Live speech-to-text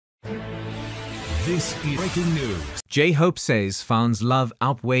This is breaking news. J-Hope says fans' love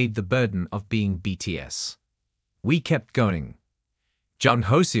outweighed the burden of being BTS. We kept going. Jung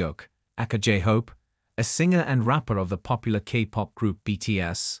Hoseok, aka J-Hope, a singer and rapper of the popular K-pop group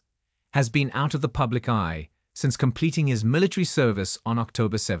BTS, has been out of the public eye since completing his military service on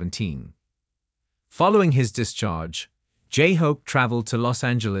October 17. Following his discharge, J-Hope traveled to Los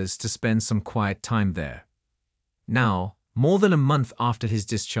Angeles to spend some quiet time there. Now, more than a month after his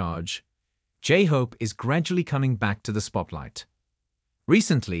discharge, J-Hope is gradually coming back to the spotlight.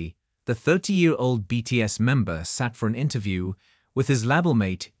 Recently, the 30-year-old BTS member sat for an interview with his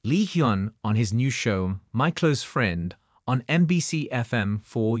labelmate Lee Hyun on his new show, My Close Friend, on MBC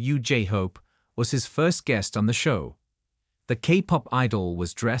FM4U. J-Hope was his first guest on the show. The K-pop idol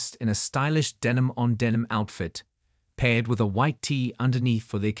was dressed in a stylish denim-on-denim outfit, paired with a white tee underneath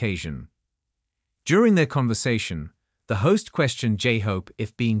for the occasion. During their conversation, the host questioned J-Hope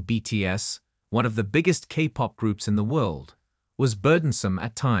if being BTS, one of the biggest K-pop groups in the world, was burdensome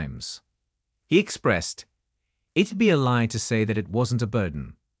at times. He expressed, "It'd be a lie to say that it wasn't a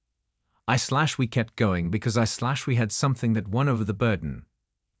burden. We kept going because we had something that won over the burden.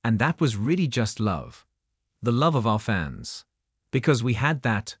 And that was really just love. The love of our fans. Because we had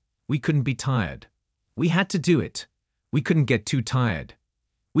that, we couldn't be tired. We had to do it. We couldn't get too tired.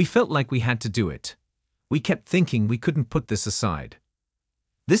 We felt like we had to do it. We kept thinking we couldn't put this aside."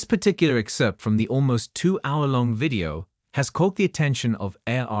 This particular excerpt from the almost 2-hour-long video has caught the attention of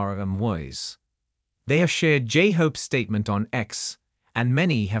ARMYs. They have shared J-Hope's statement on X, and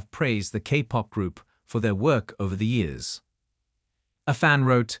many have praised the K-pop group for their work over the years. A fan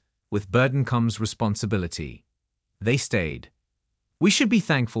wrote, "With burden comes responsibility. They stayed. We should be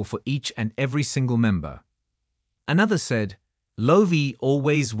thankful for each and every single member." Another said, "Lovi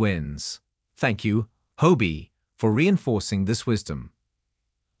always wins. Thank you, Hobie, for reinforcing this wisdom."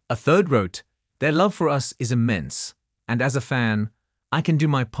 A third wrote, "Their love for us is immense, and as a fan, I can do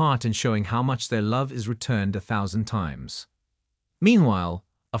my part in showing how much their love is returned 1,000 times." Meanwhile,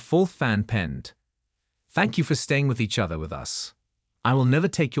 a fourth fan penned, "Thank you for staying with each other with us. I will never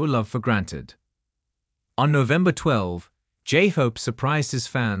take your love for granted." On November 12, J-Hope surprised his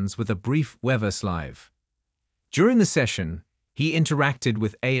fans with a brief Weverse Live. During the session, he interacted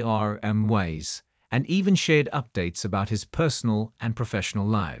with ARMYs and even shared updates about his personal and professional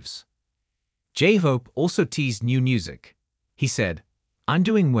lives. J-Hope also teased new music. He said, "I'm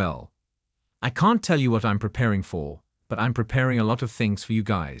doing well. I can't tell you what I'm preparing for, but I'm preparing a lot of things for you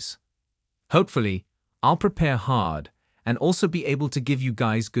guys. Hopefully, I'll prepare hard and also be able to give you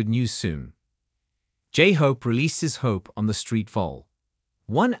guys good news soon." J-Hope released his Hope on the Street Vol.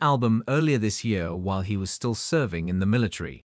 1 album earlier this year while he was still serving in the military.